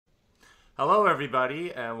Hello,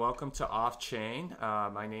 everybody, and welcome to Off Chain.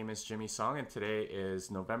 My name is Jimmy Song, and today is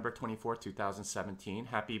November 24th, 2017.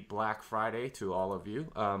 Happy Black Friday to all of you.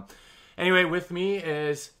 Anyway, with me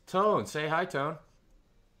is Tone. Say hi, Tone.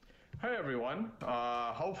 Hey everyone.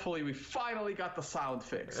 Hopefully we finally got the sound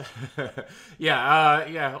fixed.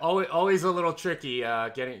 Yeah. Always a little tricky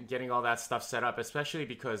getting all that stuff set up, especially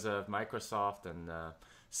because of Microsoft and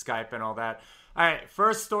Skype and all that. All right,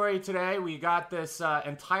 first story today. We got this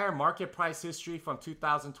entire market price history from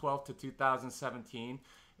 2012 to 2017.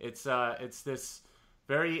 It's this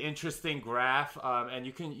very interesting graph, and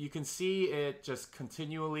you can see it just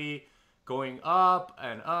continually going up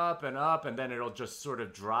and up and up, and then it'll just sort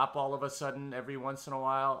of drop all of a sudden every once in a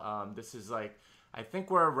while. This is like, I think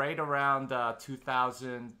we're right around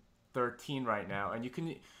 2013 right now, and you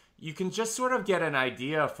can just sort of get an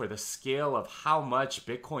idea for the scale of how much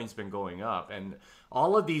Bitcoin's been going up, and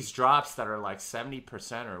all of these drops that are like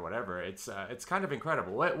 70% or whatever. It's kind of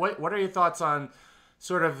incredible. What are your thoughts on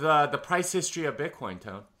sort of the price history of Bitcoin,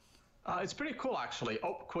 Tone? It's pretty cool, actually.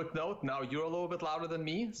 Oh, quick note. Now you're a little bit louder than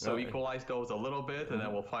me, so Okay. equalize those a little bit, and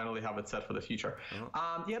then we'll finally have it set for the future.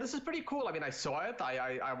 Yeah, this is pretty cool. I mean, I saw it.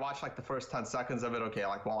 I watched like the first 10 seconds of it. Okay,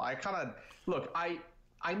 like, well, I kind of look.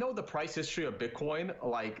 I know the price history of Bitcoin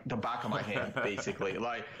like the back of my hand, basically.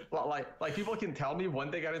 Like people can tell me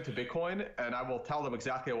when they got into Bitcoin, and I will tell them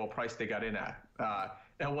exactly what price they got in at.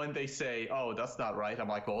 And when they say, "Oh, that's not right," I'm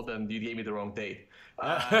like, "Well, then you gave me the wrong date."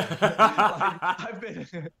 Like, I've been.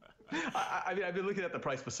 I mean, I've been looking at the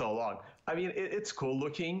price for so long. I mean, it's cool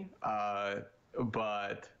looking,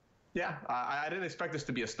 but yeah, I didn't expect this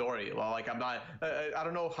to be a story. Well, like, I'm not. I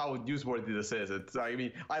don't know how newsworthy this is. I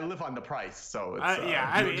mean, I live on the price, so Yeah,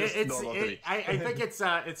 I mean, just normal to me. I think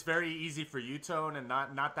it's very easy for you, Tone, and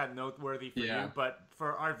not that noteworthy for Yeah. you. But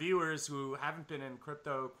for our viewers who haven't been in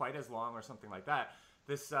crypto quite as long or something like that,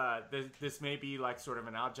 this may be like sort of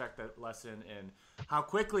an object lesson in how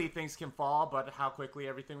quickly things can fall, but how quickly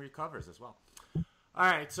everything recovers as well. All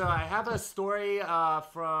right, so I have a story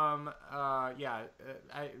from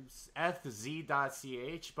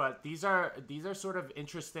fz.ch, but these are sort of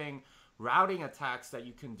interesting routing attacks that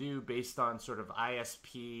you can do based on sort of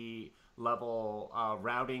ISP level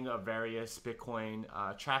routing of various Bitcoin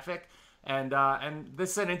traffic. And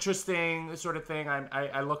this is an interesting sort of thing.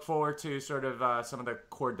 I look forward to sort of some of the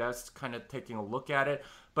core devs kind of taking a look at it.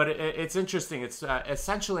 But it's interesting. It's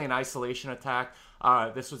essentially an isolation attack.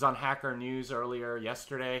 This was on Hacker News earlier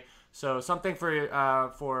yesterday. So something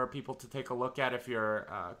for people to take a look at if you're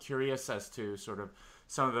curious as to sort of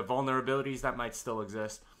some of the vulnerabilities that might still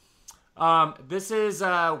exist. This is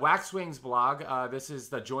Waxwing's blog. This is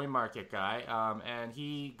the Join Market guy, and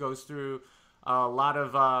he goes through a lot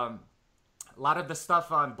of the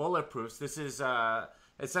stuff on bulletproofs. This is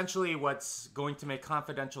essentially what's going to make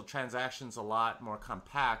confidential transactions a lot more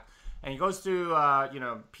compact. And he goes through,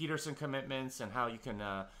 Peterson commitments and how you can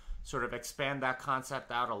sort of expand that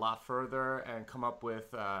concept out a lot further and come up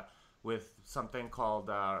with something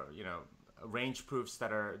called, range proofs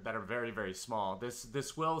that are very, very small.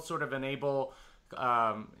 This will sort of enable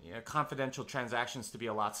confidential transactions to be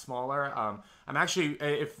a lot smaller. I'm actually,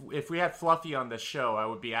 if we had Fluffy on the show, I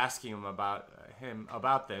would be asking him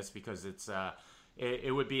about this because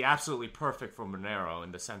it would be absolutely perfect for Monero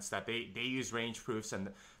in the sense that they use range proofs and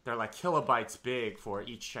they're like kilobytes big for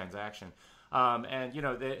each transaction. And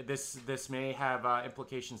this may have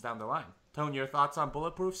implications down the line. Tone, your thoughts on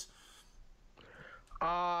bulletproofs?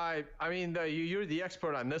 I mean, you're the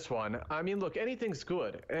expert on this one. I mean, look, anything's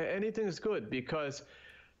good. Anything's good because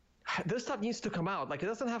this stuff needs to come out. Like, it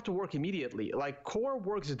doesn't have to work immediately. Like, Core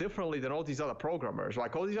works differently than all these other programmers.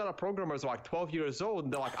 Like, all these other programmers are like 12 years old,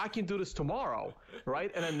 and they're like, I can do this tomorrow,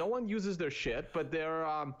 right? And then no one uses their shit, but they're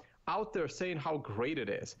out there saying how great it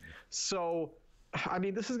is. So, I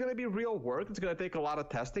mean, this is going to be real work. It's going to take a lot of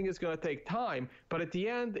testing. It's going to take time. But at the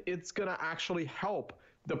end, it's going to actually help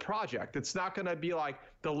the project. It's not going to be like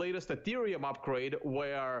the latest Ethereum upgrade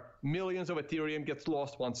where millions of Ethereum gets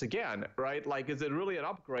lost once again, right? Like, is it really an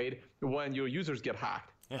upgrade when your users get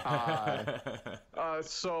hacked?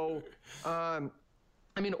 So,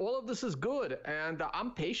 I mean, all of this is good, and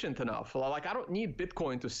I'm patient enough. Like, I don't need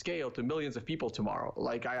Bitcoin to scale to millions of people tomorrow.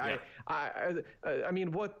 Like, I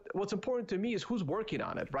mean, what's important to me is who's working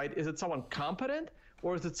on it, right? Is it someone competent,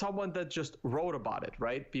 or is it someone that just wrote about it,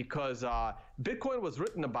 right? Because Bitcoin was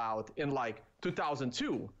written about in like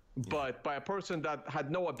 2002, but by a person that had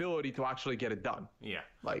no ability to actually get it done.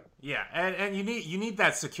 And you need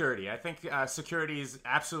that security. I think security is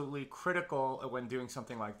absolutely critical when doing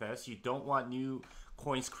something like this. You don't want new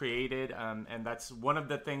coins created, and that's one of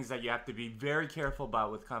the things that you have to be very careful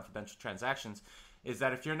about with confidential transactions, is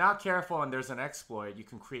that if you're not careful and there's an exploit, you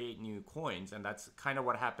can create new coins, and that's kind of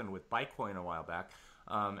what happened with Bitcoin a while back.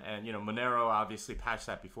 And Monero obviously patched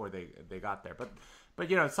that before they got there, but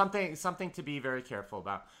something to be very careful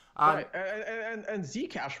about. Right, and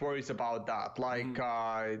Zcash worries about that. Like,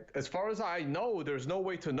 as far as I know, there's no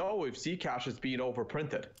way to know if Zcash is being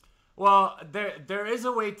overprinted. Well, there is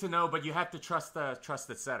a way to know, but you have to trust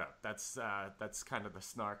the setup. That's kind of the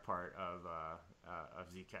snark part of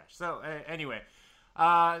Zcash. So anyway,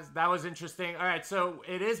 that was interesting. All right, so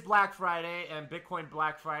it is Black Friday, and Bitcoin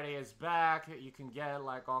Black Friday is back. You can get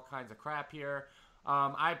like all kinds of crap here.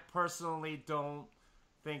 I personally don't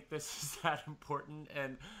think this is that important,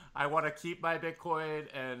 and I want to keep my Bitcoin,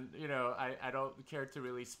 and I don't care to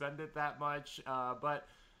really spend it that much, but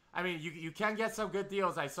I mean you can get some good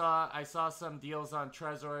deals. I saw some deals on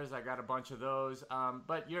Trezors. I got a bunch of those,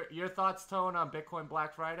 but your thoughts, Tone, on Bitcoin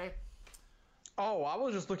Black Friday? Oh, I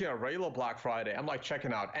was just looking at regular Black Friday. I'm like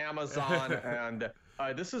checking out Amazon and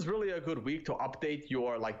this is really a good week to update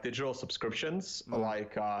your like digital subscriptions.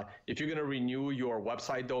 Like if you're gonna renew your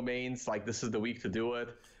website domains, like this is the week to do it.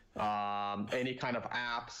 Any kind of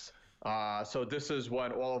apps. So this is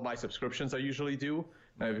when all of my subscriptions I usually do.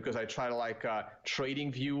 Because I try to like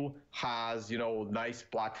TradingView has nice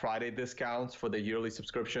Black Friday discounts for the yearly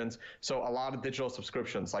subscriptions. So a lot of digital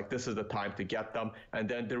subscriptions, like this is the time to get them, and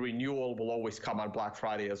then the renewal will always come on Black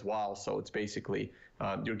Friday as well. So it's basically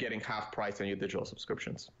you're getting half price on your digital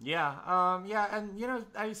subscriptions. Yeah,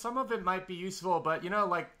 and some of it might be useful, but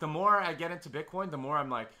like the more I get into Bitcoin, the more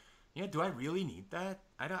I'm like, do I really need that?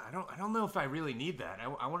 I don't know if I really need that.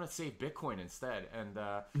 I want to save Bitcoin instead. And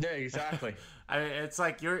yeah, exactly. It's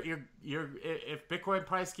like if Bitcoin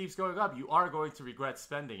price keeps going up, you are going to regret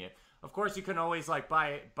spending it. Of course, you can always like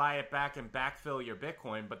buy it back and backfill your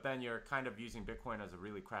Bitcoin, but then you're kind of using Bitcoin as a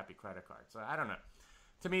really crappy credit card. So I don't know.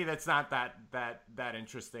 To me, that's not that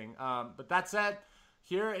interesting. But that said,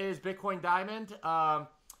 here is Bitcoin Diamond.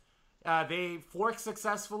 They forked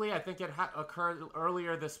successfully. I think it occurred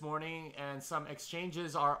earlier this morning, and some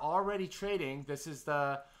exchanges are already trading. This is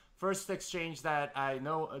the first exchange that I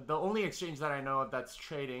know, the only exchange that I know of that's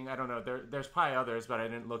trading. I don't know, there's probably others, but I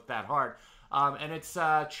didn't look that hard. And it's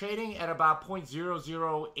trading at about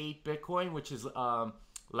 0.008 Bitcoin, which is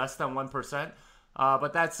less than 1%.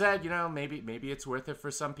 But that said, maybe it's worth it for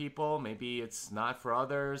some people. Maybe it's not for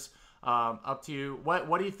others. Up to you.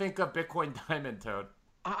 What do you think of Bitcoin Diamond, Toad?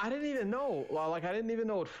 I didn't even know. Like, I didn't even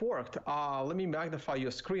know it forked. Let me magnify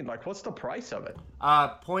your screen. Like, what's the price of it?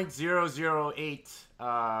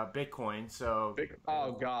 0.008 Bitcoin. So.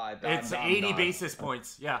 Oh God. It's 80 basis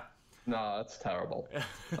points. Yeah. No, that's terrible.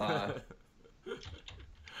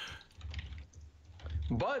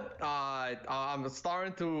 But I'm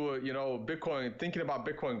starting to, thinking about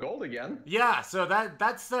Bitcoin Gold again. Yeah. So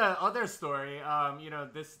that's the other story.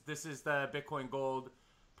 This is the Bitcoin Gold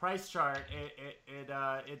price chart.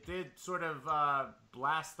 It did sort of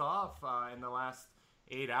blast off in the last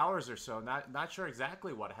 8 hours or so. Not sure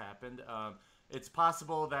exactly what happened. It's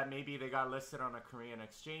possible that maybe they got listed on a Korean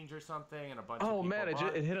exchange or something, and a bunch of people man,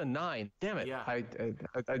 it hit a 9. Damn it! Yeah. I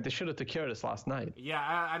should have took care of this last night. Yeah,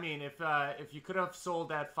 I mean, if you could have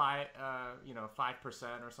sold at 5%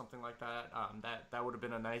 or something like that, that would have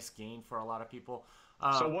been a nice gain for a lot of people.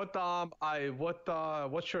 So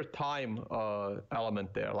what's your time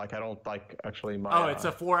element there? Like, I don't like actually my. Oh, it's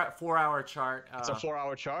a 4-hour chart. It's a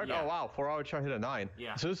 4-hour chart. Yeah. Oh wow, 4-hour chart hit a 9.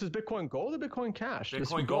 Yeah. So this is Bitcoin Gold or Bitcoin Cash?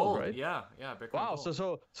 Bitcoin Gold, right? Yeah, Bitcoin wow.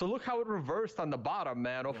 Gold. So look how it reversed on the bottom,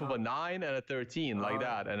 man, off of a 9 and a 13 like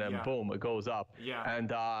that, and then boom, it goes up. Yeah.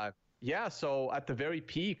 And so at the very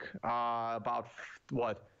peak, about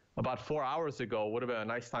 4 hours ago would have been a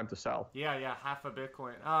nice time to sell. Yeah, half a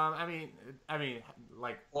Bitcoin. I mean,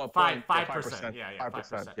 like 5%. Yeah,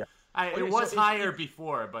 5%. Yeah. It was higher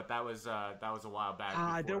before, but that was a while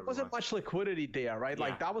back. There wasn't much liquidity there, right? Yeah.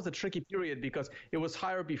 Like that was a tricky period because it was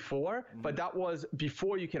higher before, but that was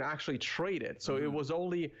before you can actually trade it. So it was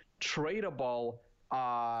only tradable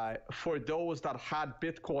for those that had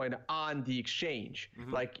Bitcoin on the exchange.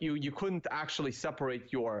 Like you couldn't actually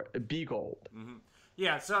separate your B Gold.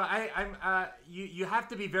 Yeah, so you have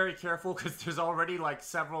to be very careful because there's already like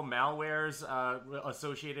several malwares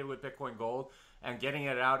associated with Bitcoin Gold, and getting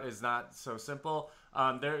it out is not so simple.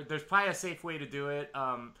 There's probably a safe way to do it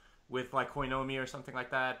with like Coinomi or something like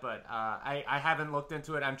that, but I haven't looked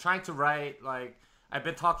into it. I'm trying to write, like, I've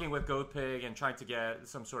been talking with GoatPig and trying to get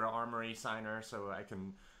some sort of Armory signer so I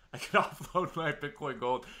can offload my Bitcoin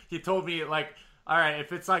Gold. He told me, like, all right,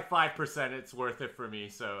 if it's like 5%, it's worth it for me.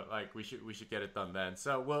 So like we should get it done then.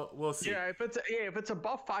 So we'll see. Yeah, if it's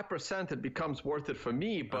above 5%, it becomes worth it for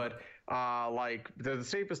me. But like the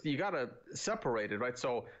safest, you gotta separate it, right?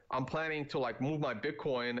 So I'm planning to like move my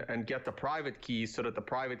Bitcoin and get the private key so that the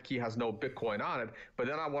private key has no Bitcoin on it. But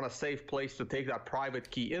then I want a safe place to take that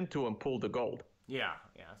private key into and pull the gold. Yeah,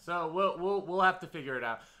 yeah. So we'll have to figure it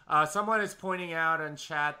out. Someone is pointing out in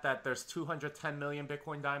chat that there's 210 million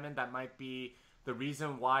Bitcoin Diamond. That might be the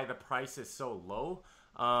reason why the price is so low.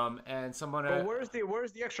 And someone. But where's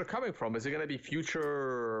the extra coming from? Is it going to be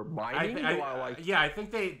future mining? Yeah, I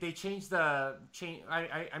think they changed the change.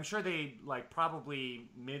 I'm sure they like probably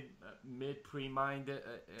mid pre-mined it,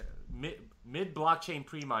 mid blockchain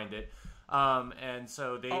pre-mined it. And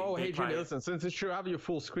so they. Oh, they hey, Jimmy, listen. Since it should have your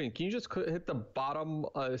full screen, can you just hit the bottom?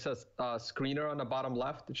 It says screener on the bottom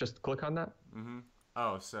left. Just click on that. Mm-hmm.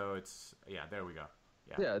 Oh, so it's there we go.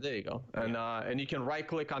 Yeah, there you go. And and you can right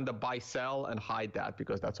click on the buy sell and hide that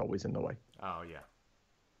because that's always in the way. Oh yeah.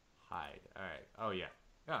 Hide. All right. Oh yeah.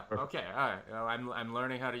 Yeah. Perfect. Okay. All right. Well, I'm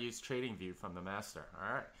learning how to use TradingView from the master.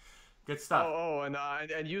 All right. Good stuff.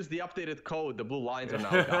 And use the updated code. The blue lines are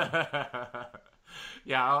now gone.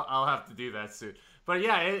 Yeah, I'll have to do that soon. But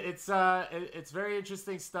yeah, it's very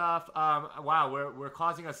interesting stuff. Wow, we're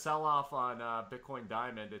causing a sell off on Bitcoin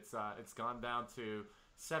Diamond. It's gone down to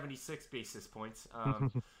 76 basis points.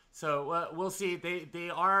 So we'll see. They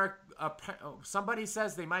are. Somebody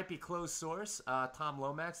says they might be closed source. Tom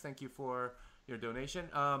Lomax, thank you for your donation.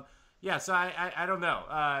 Yeah, so I don't know.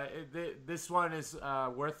 This one is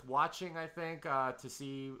worth watching, I think, to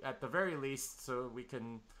see at the very least, so we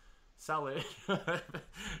can sell it.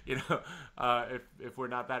 If we're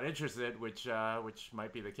not that interested, which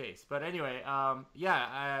might be the case. But anyway,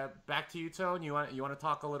 back to you, Tone. You want to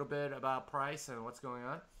talk a little bit about price and what's going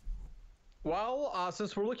on? Well,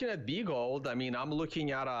 since we're looking at B Gold, I mean, I'm looking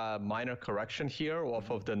at a minor correction here off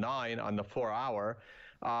of the 9 on the 4 hour.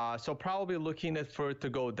 So probably looking for it to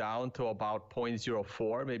go down to about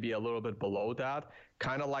 0.04, maybe a little bit below that,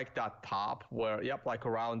 kind of like that top where, like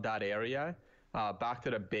around that area, back to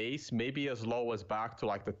the base, maybe as low as back to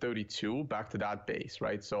like the 32, back to that base,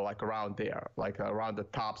 right? So like around there, like around the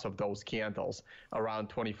tops of those candles, around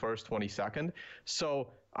 21st, 22nd.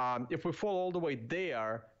 So if we fall all the way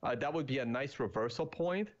there, that would be a nice reversal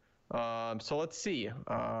point. So let's see.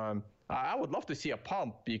 I would love to see a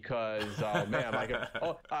pump because, man,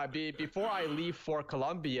 before I leave for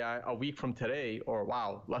Colombia a week from today, or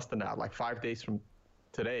wow, less than that, like 5 days from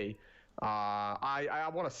today, I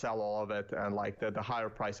want to sell all of it, and like the higher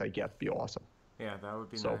price I get be awesome. Yeah, that would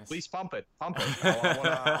be nice. So please pump it. I want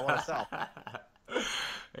to sell.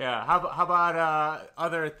 Yeah. How about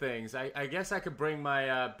other things? I guess I could bring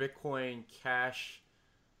my Bitcoin Cash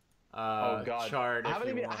chart. I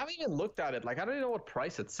haven't even looked at it. Like I don't even know what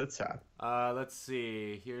price it sits at. Let's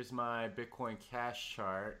see. Here's my Bitcoin Cash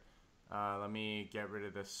chart. Let me get rid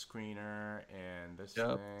of the screener and this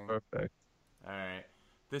thing. Perfect. All right.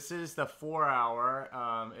 This is the 4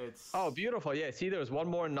 hour. It's beautiful. Yeah, see, there's one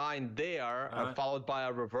more 9 there, followed by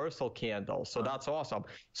a reversal candle. So that's awesome.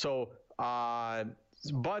 So,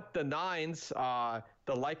 but the 9s,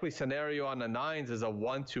 the likely scenario on the 9s is a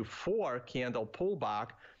 1 to 4 candle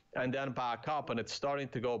pullback, and then back up, and it's starting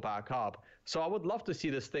to go back up. So I would love to see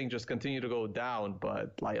this thing just continue to go down,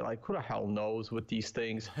 but like who the hell knows with these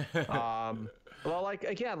things? Well, like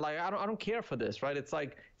again, like I don't care for this, right? It's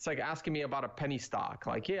like asking me about a penny stock.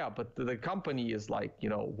 Like, yeah, but the company is like,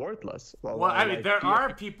 worthless. Well, I mean, there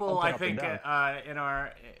are people I think in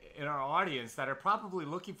our audience that are probably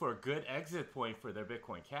looking for a good exit point for their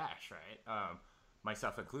Bitcoin Cash, right?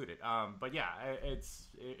 Myself included. But yeah,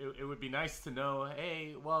 it would be nice to know,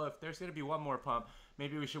 hey, well, if there's going to be one more pump,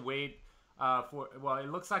 maybe we should wait. It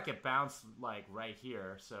looks like it bounced like right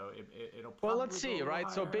here, so it'll probably. Well, let's see, right?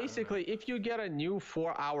 So basically, if you get a new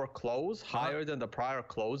 4 hour close higher than the prior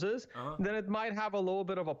closes, then it might have a little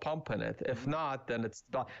bit of a pump in it. If not, then it's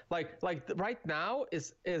like right now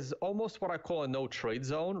is almost what I call a no trade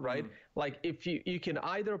zone, right? Like if you can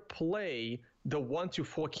either play the 1 to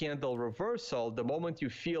 4 candle reversal the moment you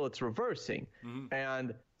feel it's reversing,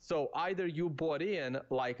 and so either you bought in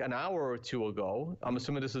like an hour or two ago. I'm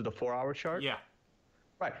assuming this is the 4 hour chart. Yeah.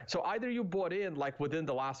 Right. So either you bought in like within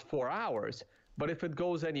the last 4 hours, but if it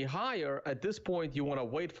goes any higher, at this point you want to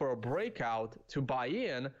wait for a breakout to buy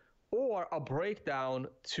in or a breakdown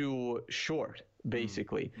to short,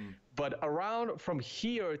 basically. But around from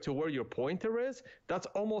here to where your pointer is, that's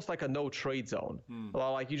almost like a no trade zone.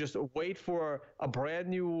 Like you just wait for a brand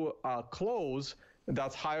new close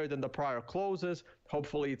that's higher than the prior closes.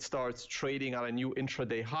 Hopefully it starts trading on a new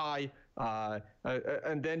intraday high,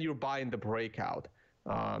 and then you're buying the breakout.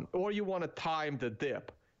 Or you want to time the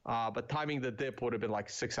dip, but timing the dip would have been like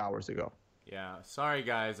 6 hours ago. Yeah, sorry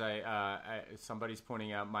guys. Somebody's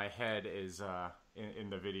pointing out my head is in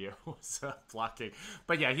the video was blocking.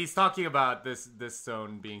 But yeah, he's talking about this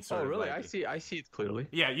zone being sort Oh, of really? like. I see it clearly.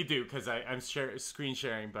 Yeah, you do because I'm screen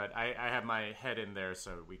sharing, but I have my head in there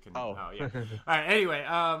so we can. Oh, yeah. All right. Anyway,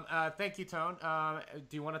 thank you, Tone.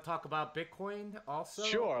 Do you want to talk about Bitcoin also?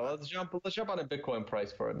 Sure. Let's jump on a Bitcoin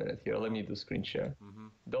price for a minute here. Let me do screen share. Mm-hmm.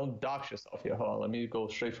 Don't dox yourself here. Hold on. Let me go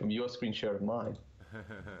straight from your screen share to mine.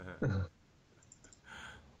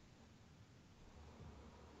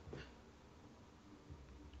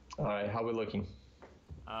 All right. How we looking?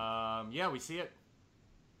 Yeah, we see it.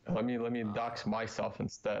 Let me dox myself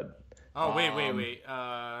instead. Oh, wait.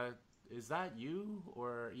 Is that you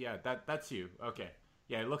or yeah? That's you. Okay.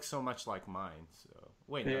 Yeah, it looks so much like mine. So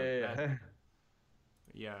wait, no. Yeah.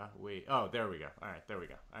 Yeah. Wait. Oh, there we go. All right. There we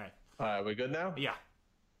go. All right. All right. We good now? Yeah.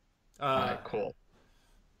 All right. Cool.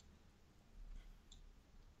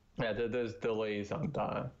 Yeah. There's delays on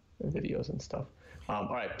the videos and stuff. All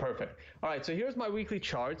right, perfect. All right, so here's my weekly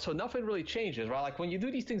chart. So nothing really changes, right? Like when you do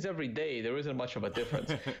these things every day, there isn't much of a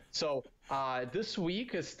difference. So this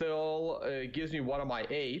week is still gives me one of my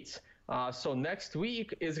 8s. So next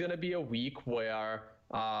week is going to be a week where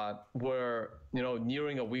we're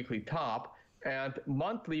nearing a weekly top, and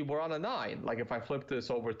monthly we're on a 9. Like if I flip this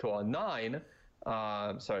over to a 9,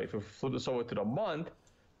 if we flip this over to the month.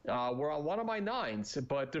 We're on one of my 9s,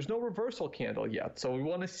 but there's no reversal candle yet. So we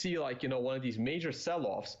want to see one of these major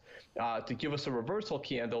sell-offs to give us a reversal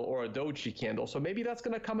candle or a doji candle. So maybe that's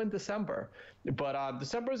going to come in December. But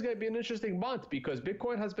December is going to be an interesting month because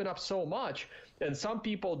Bitcoin has been up so much, and some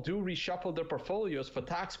people do reshuffle their portfolios for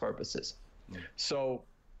tax purposes. So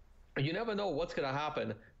you never know what's going to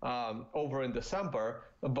happen over in December.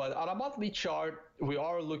 But on a monthly chart, we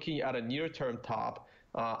are looking at a near-term top.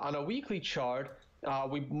 On a weekly chart,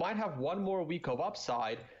 we might have one more week of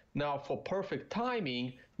upside. Now, for perfect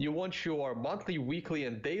timing, you want your monthly, weekly,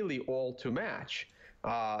 and daily all to match.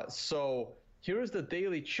 So here's the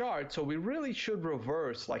daily chart. So we really should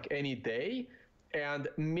reverse like any day and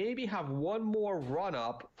maybe have one more run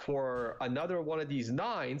up for another one of these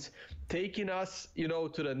 9s, taking us, to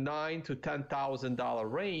the $9,000 to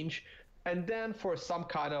 $10,000 range. And then for some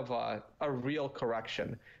kind of a real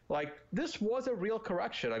correction. Like this was a real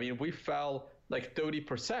correction. I mean, we fell like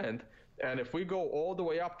 30%. And if we go all the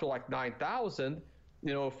way up to like 9,000,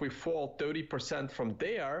 if we fall 30% from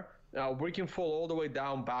there, we can fall all the way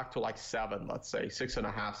down back to like 7, let's say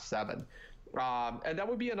 6.5, 7. And that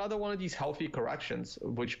would be another one of these healthy corrections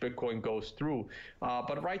which Bitcoin goes through.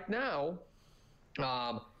 But right now,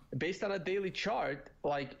 based on a daily chart,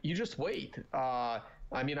 like you just wait. I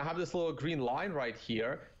have this little green line right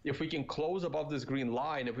here. If we can close above this green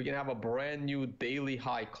line, if we can have a brand new daily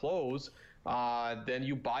high close, then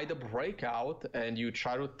you buy the breakout and you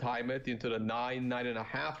try to time it into the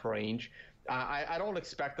 9.5 range. I don't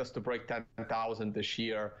expect us to break 10,000 this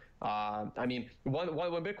year. When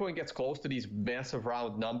Bitcoin gets close to these massive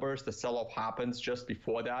round numbers, the sell-off happens just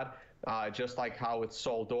before that, just like how it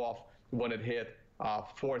sold off when it hit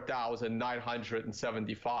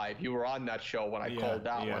 4,975. You were on that show when I called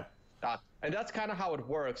that one. And that's kind of how it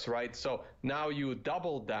works, right? So now you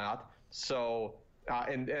doubled that. So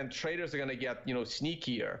and traders are going to get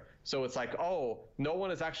sneakier. So it's like, oh, no one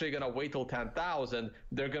is actually going to wait till 10,000.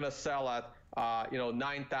 They're going to sell at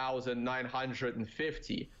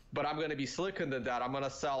 9,950. But I'm going to be slicker than that. I'm going to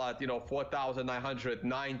sell at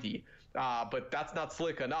 4,990. But that's not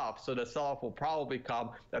slick enough. So the sell-off will probably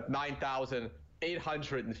come at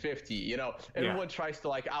 9,850. Everyone tries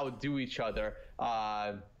to outdo each other.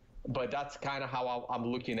 But that's kind of how I'm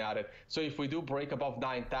looking at it. So if we do break above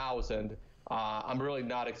 9,000, I'm really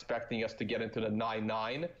not expecting us to get into the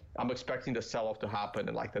 9.9. I'm expecting the sell-off to happen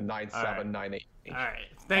in like the 9.7, 9.8. All right.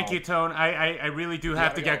 Thank you, Tone. I really do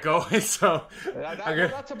have to get going. So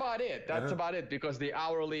that's about it. That's about it because the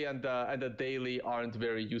hourly and the daily aren't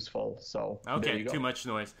very useful. So okay, too much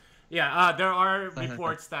noise. Yeah, there are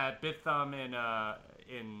reports that Bithumb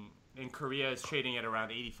in Korea is trading at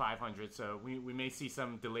around 8,500. So we may see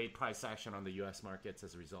some delayed price action on the U.S. markets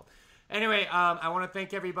as a result. Anyway, I want to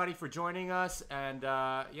thank everybody for joining us, and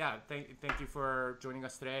thank you for joining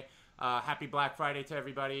us today. Happy Black Friday to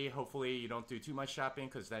everybody. Hopefully you don't do too much shopping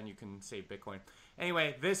because then you can save Bitcoin.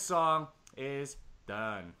 Anyway, this song is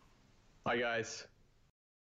done. Bye, guys.